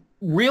could have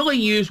really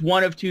used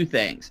one of 2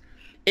 things.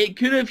 It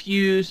could have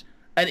used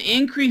an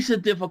increase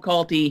of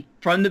difficulty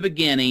from the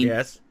beginning.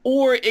 Yes.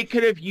 Or it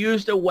could have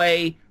used a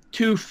way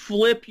to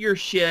flip your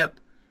ship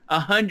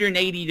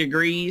 180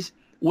 degrees.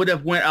 Would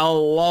have went a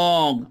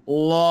long,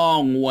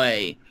 long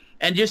way.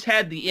 And just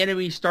had the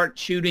enemy start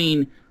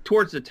shooting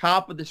towards the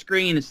top of the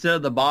screen instead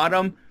of the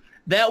bottom.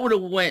 That would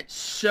have went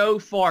so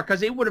far,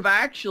 because it would have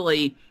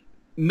actually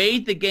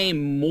made the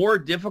game more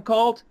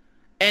difficult,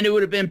 and it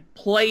would have been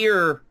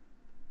player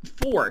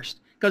forced.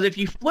 Because if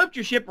you flipped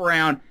your ship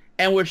around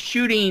and was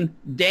shooting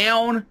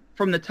down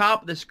from the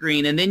top of the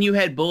screen, and then you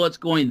had bullets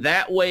going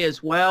that way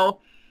as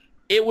well,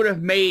 it would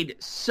have made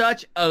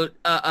such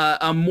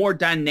a more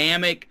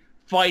dynamic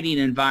fighting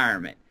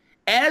environment.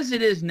 As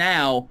it is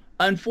now,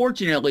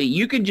 unfortunately,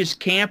 you can just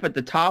camp at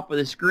the top of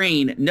the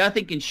screen.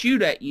 Nothing can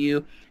shoot at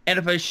you. And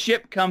if a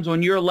ship comes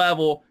on your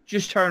level,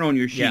 just turn on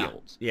your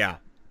shields. Yeah.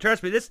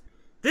 Trust me,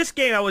 This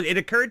game, it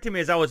occurred to me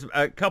as I was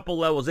a couple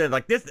levels in,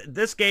 like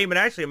this game, and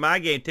actually my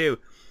game too,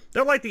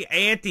 they're like the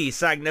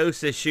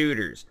anti-Psygnosis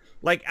shooters.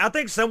 Like, I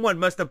think someone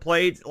must have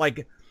played,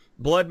 like,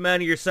 Blood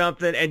Money or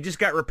something and just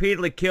got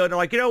repeatedly killed. And they're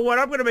like, you know what,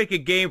 I'm going to make a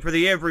game for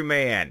the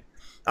everyman.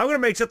 I'm going to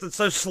make something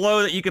so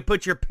slow that you can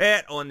put your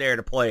pet on there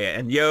to play it.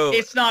 And,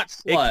 it's not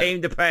slow. It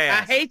came to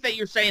pass. I hate that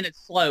you're saying it's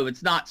slow.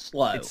 It's not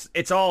slow.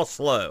 It's all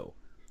slow.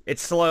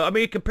 It's slow. I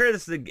mean, compare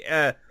this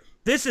to,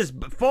 this is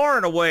far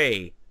and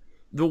away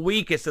the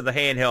weakest of the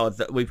handhelds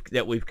that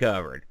we've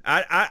covered.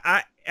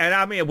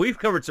 I mean, we've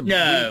covered some weak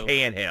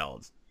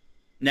handhelds.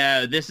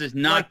 No, this is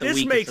not the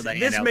weakest of the handhelds.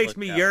 This makes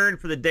me yearn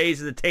for the days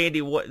of the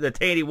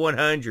Tandy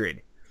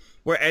 100,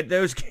 where at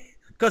those,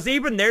 because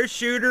even their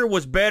shooter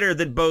was better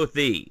than both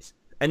these,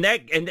 and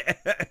I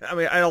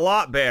mean, a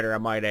lot better, I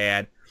might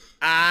add.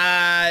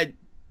 I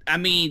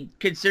mean,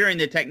 considering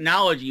the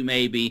technology,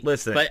 maybe.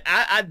 Listen, but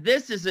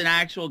this is an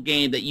actual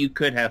game that you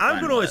could have.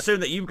 I'm going to assume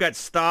that you've got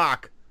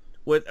stock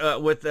with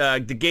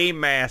the Game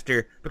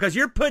Master, because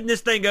you're putting this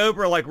thing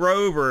over like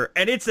Rover,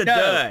 and it's a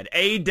dud.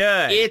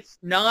 It's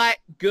not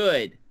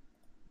good.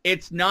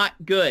 It's not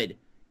good,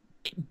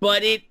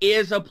 but it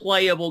is a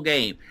playable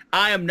game.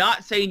 I am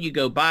not saying you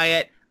go buy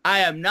it. I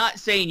am not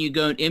saying you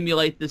go and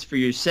emulate this for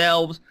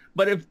yourselves,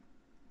 but if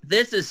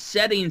this is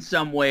setting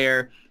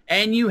somewhere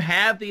and you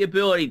have the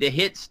ability to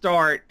hit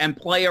start and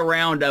play a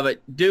round of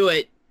it, do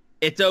it.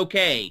 It's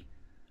okay.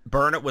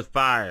 Burn it with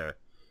fire.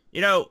 You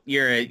know,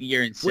 you're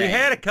insane. We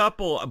had a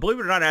couple, believe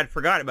it or not, I'd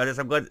forgotten about this.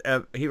 I'm glad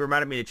he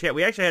reminded me to chat.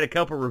 We actually had a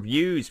couple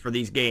reviews for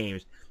these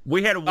games.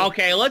 We had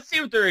okay, let's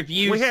see what the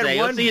reviews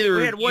say. Let's see the reviews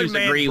we had one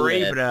man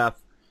brave enough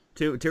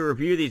to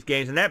review these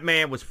games, and that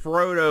man was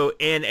Frodo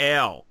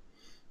NL.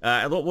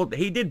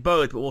 He did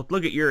both, but we'll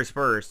look at yours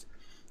first.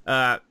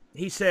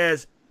 He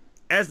says,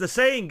 as the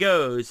saying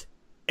goes,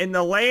 in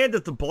the land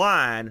of the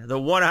blind, the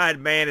one-eyed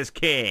man is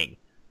king.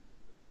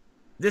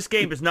 This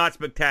game is not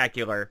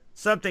spectacular.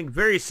 Something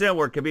very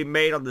similar can be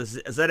made on the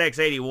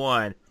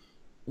ZX81,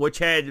 which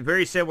had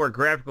very similar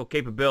graphical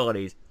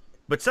capabilities,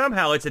 but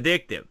somehow it's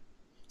addictive.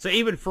 So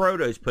even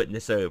Frodo's putting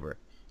this over.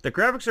 The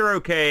graphics are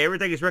okay,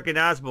 everything is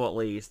recognizable at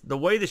least. The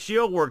way the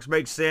shield works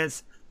makes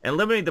sense, and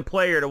limiting the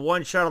player to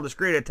one shot on the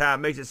screen at a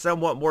time makes it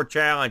somewhat more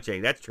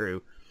challenging. That's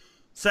true.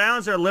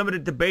 Sounds are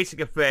limited to basic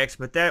effects,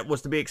 but that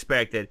was to be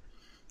expected.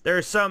 There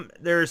is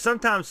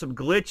sometimes some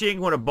glitching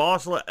when a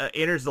boss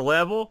enters the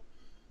level,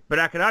 but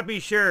I cannot be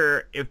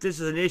sure if this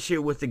is an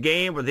issue with the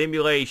game or the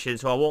emulation,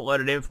 so I won't let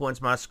it influence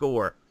my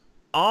score.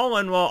 All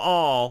in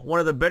all,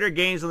 one of the better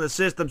games on the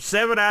system,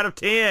 7 out of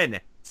 10.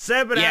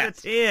 7 out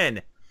of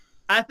 10.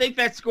 I think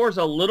that score's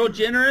a little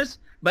generous,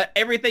 but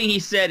everything he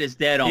said is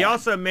dead on. He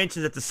also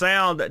mentions that the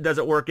sound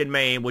doesn't work in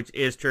MAME, which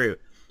is true.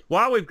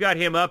 While we've got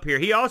him up here,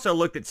 he also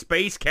looked at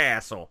Space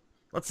Castle.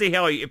 Let's see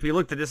if he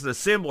looked at this in a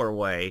similar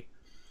way.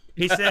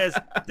 He says,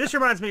 this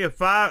reminds me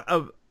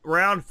of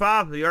round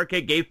 5 of the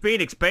arcade game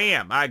Phoenix.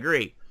 Bam, I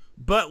agree.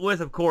 But with,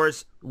 of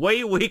course,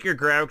 way weaker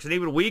graphics and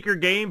even weaker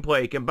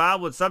gameplay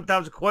combined with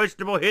sometimes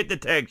questionable hit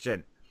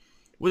detection.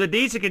 With a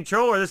decent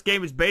controller, this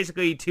game is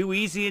basically too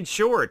easy and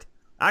short.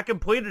 I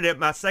completed it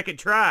my second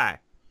try.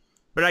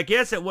 But I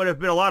guess it would have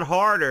been a lot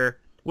harder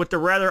with the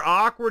rather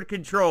awkward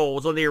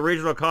controls on the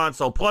original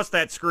console, plus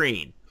that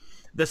screen.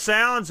 The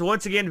sounds,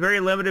 once again, very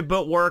limited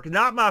but work.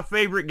 Not my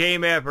favorite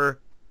game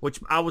ever, which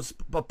I was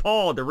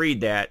appalled to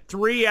read that.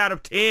 3 out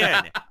of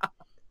 10.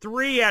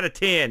 3 out of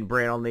 10,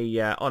 Brent,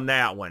 on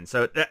that one.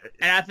 So,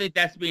 and I think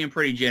that's being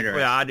pretty generous.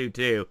 Well, I do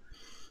too.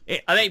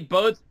 I think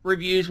both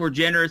reviews were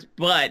generous,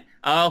 but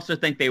I also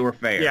think they were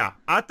fair. Yeah,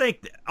 I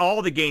think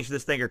all the games for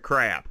this thing are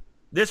crap.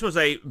 This was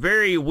a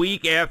very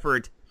weak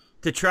effort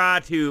to try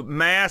to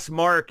mass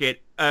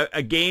market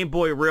a Game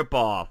Boy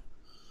ripoff.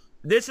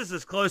 This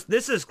is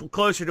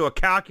closer to a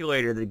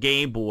calculator than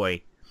Game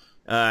Boy,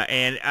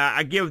 and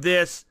I give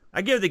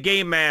the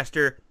Game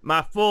Master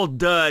my full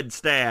dud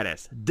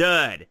status.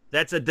 Dud.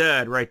 That's a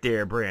dud right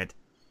there, Brent.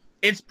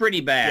 It's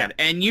pretty bad,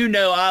 and you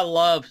know I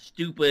love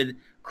stupid,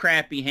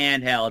 crappy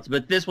handhelds,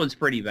 but this one's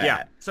pretty bad.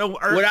 Yeah. So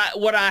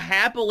would I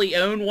happily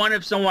own one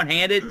if someone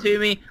handed it to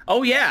me?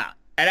 Oh yeah,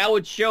 and I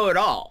would show it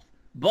off.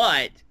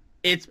 But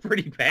it's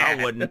pretty bad.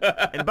 I wouldn't.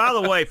 And by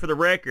the way, for the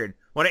record,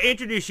 when I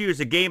introduced you as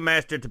a Game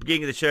Master at the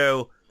beginning of the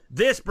show,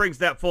 this brings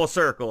that full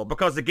circle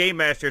because the Game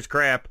Master is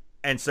crap,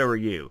 and so are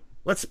you.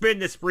 Let's spin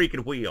this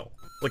freaking wheel,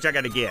 which I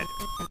got to get.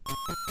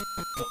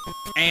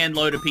 And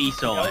load a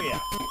piece on. Oh yeah.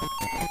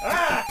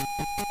 Ah!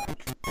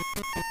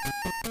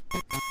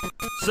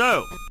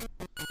 So,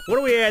 what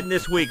are we adding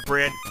this week,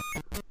 Brent?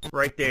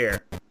 Right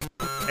there.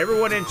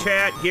 Everyone in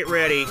chat, get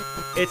ready.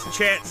 It's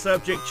chat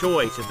subject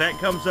choice. If that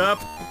comes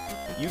up,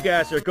 you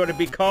guys are going to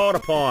be called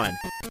upon.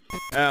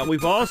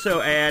 We've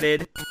also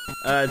added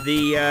for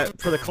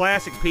the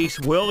classic piece,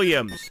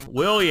 Williams,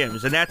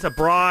 and that's a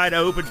broad,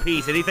 open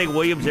piece. Anything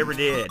Williams ever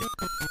did.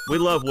 We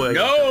love Williams.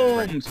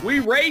 Gnomes! We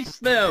race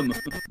them!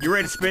 You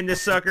ready to spin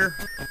this sucker?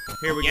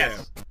 Here we go.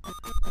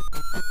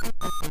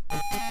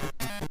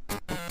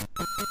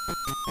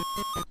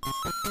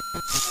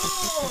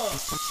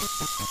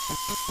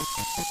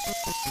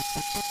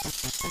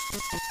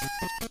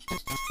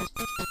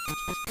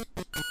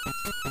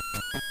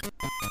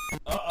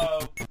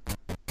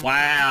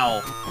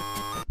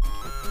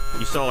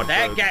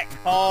 That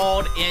got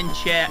called in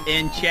chat,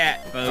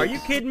 folks. Are you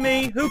kidding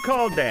me? Who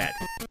called that?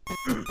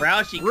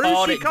 Roushi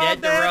called it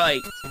dead to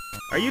rights.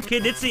 Are you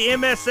kidding? It's the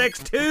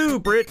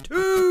MSX2, Britt.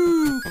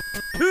 Two.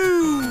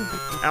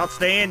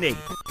 Outstanding.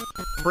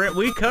 Brett,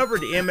 we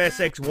covered the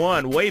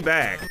MSX1 way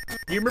back.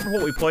 Do you remember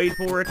what we played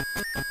for it?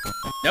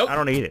 Nope. I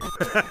don't need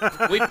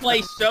it. We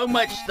play so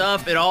much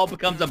stuff, it all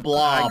becomes a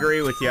blob. I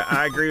agree with you.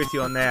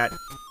 On that.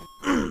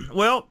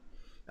 Well,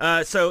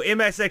 so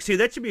MSX2,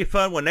 that should be a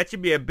fun one. That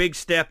should be a big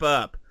step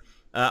up.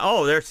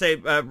 They're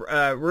saying,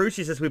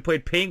 Rushi says we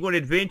played Penguin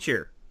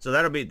Adventure. So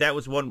that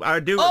was one I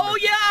do remember. Oh,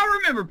 yeah, I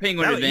remember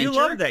Penguin Adventure. You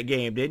loved that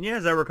game, didn't you,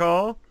 as I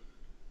recall?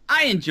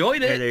 I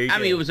enjoyed it. Yeah,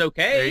 it was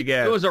okay. There you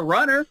go. It was a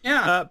runner,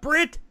 yeah.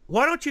 Britt,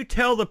 why don't you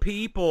tell the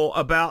people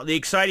about the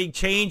exciting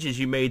changes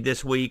you made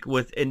this week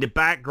in the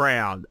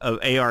background of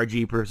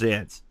ARG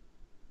Presents?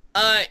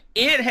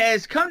 It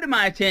has come to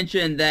my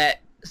attention that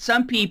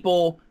some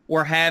people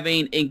were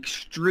having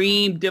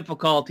extreme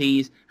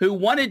difficulties who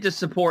wanted to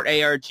support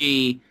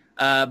ARG,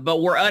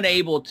 but were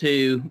unable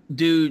to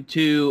due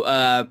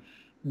to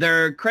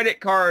their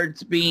credit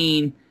cards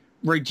being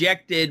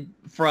rejected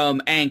from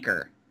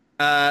Anchor.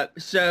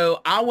 So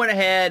I went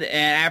ahead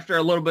and after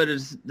a little bit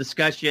of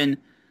discussion,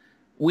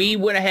 we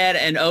went ahead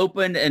and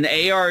opened an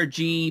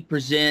ARG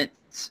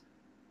Presents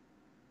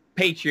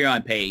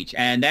Patreon page,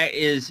 and that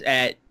is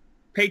at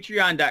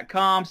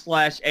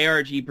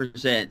patreon.com/ARG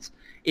Presents.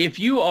 If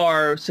you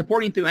are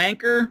supporting through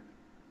Anchor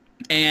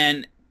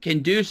and can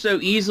do so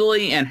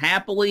easily and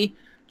happily,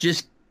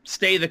 just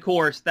stay the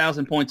course,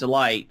 1,000 points of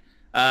light.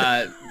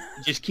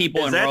 Just keep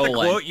on rolling. Is that the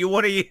quote you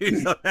want to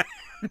use on that?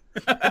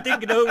 I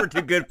think it's over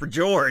too good for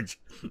George.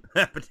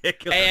 That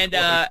particular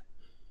and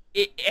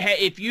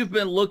if you've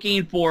been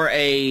looking for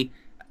a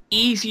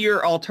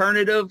easier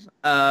alternative,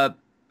 I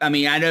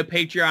know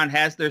Patreon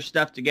has their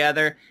stuff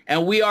together,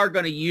 and we are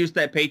going to use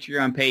that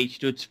Patreon page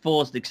to its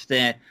fullest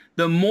extent.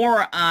 The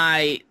more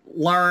I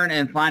learn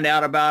and find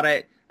out about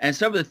it and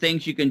some of the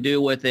things you can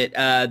do with it,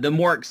 the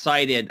more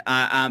excited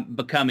I'm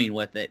becoming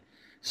with it.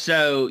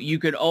 So you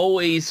could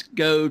always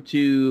go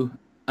to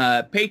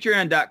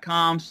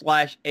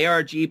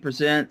patreon.com/ARG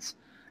Presents,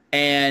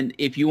 and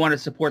if you want to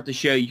support the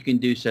show, you can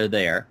do so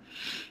there.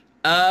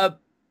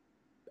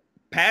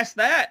 Past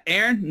that,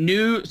 Aaron,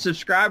 new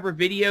subscriber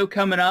video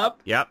coming up.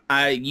 Yep.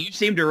 You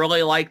seem to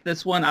really like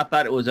this one. I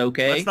thought it was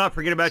okay. Let's not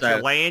forget about your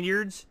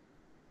lanyards.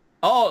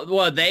 Oh,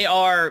 well, they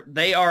are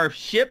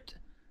shipped.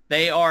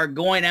 They are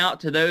going out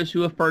to those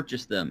who have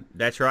purchased them.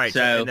 That's right.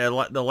 So and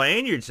the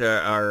lanyards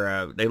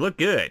are they look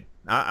good.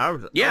 I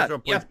was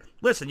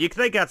Listen, you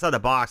can think outside the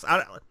box.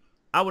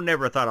 I would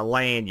never have thought of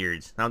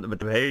lanyards, but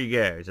there you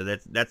go. So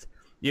that's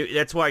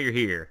why you're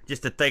here,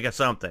 just to think of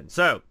something.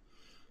 So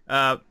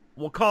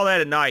we'll call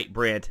that a night,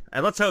 Brent.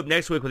 And let's hope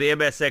next week with the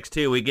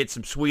MSX2 we get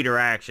some sweeter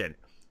action.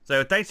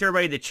 So thanks to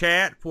everybody in the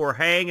chat for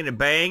hanging and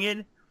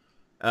banging.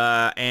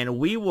 And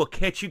we will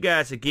catch you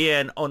guys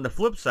again on the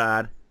flip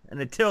side. And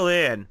until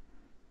then,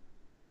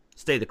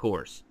 stay the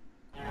course.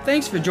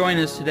 Thanks for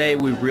joining us today.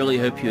 We really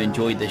hope you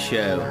enjoyed the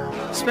show.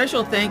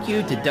 Special thank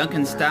you to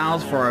Duncan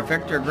Styles for our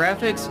vector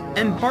graphics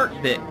and Bart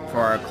Vick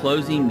for our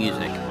closing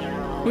music.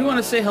 We want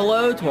to say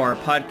hello to our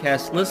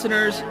podcast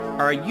listeners,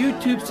 our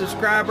YouTube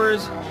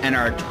subscribers, and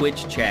our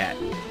Twitch chat.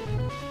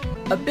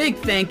 A big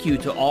thank you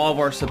to all of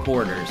our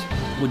supporters.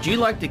 Would you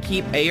like to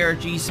keep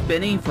ARG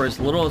spinning for as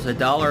little as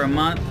 $1 a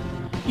month?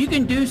 You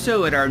can do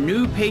so at our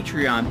new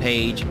Patreon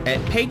page at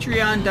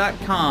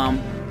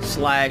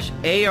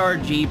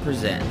patreon.com/ARG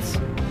Presents.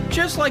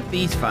 Just like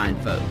these fine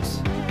folks.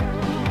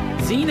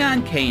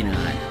 Xenon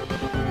Canine,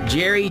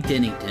 Jerry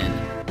Dennington,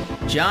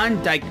 John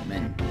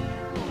Dykman,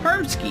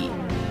 Hermsky,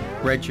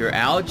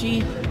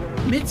 Retroalgae,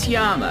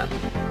 Mitsuyama,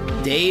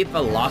 Dave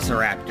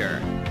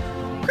Velociraptor,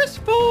 Chris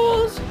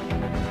Fools,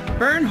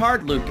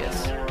 Bernhard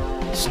Lucas,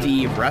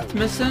 Steve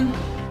Rasmussen,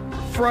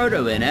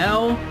 Frodo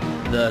NL,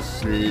 The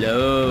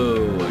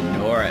Slow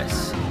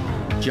Norris,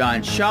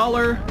 John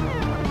Schaller,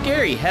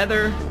 Gary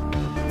Heather,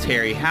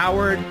 Terry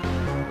Howard,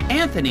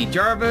 Anthony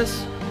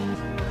Jarvis,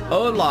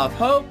 Olaf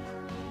Hope,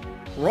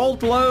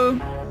 Roltlow,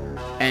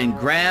 and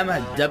Graham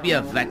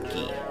W.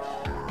 Vetke.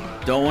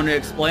 Don't want to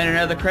explain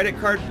another credit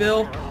card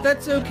bill?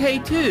 That's okay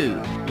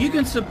too. You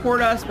can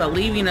support us by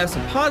leaving us a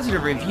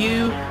positive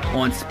review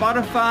on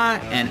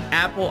Spotify and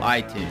Apple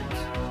iTunes.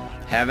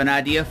 Have an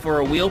idea for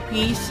a wheel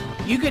piece?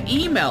 You can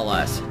email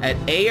us at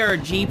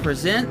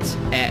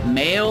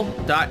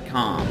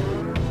argpresents@mail.com.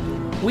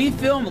 We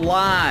film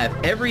live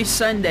every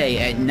Sunday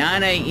at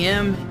 9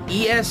 a.m.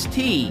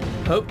 EST.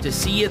 Hope to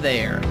see you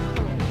there.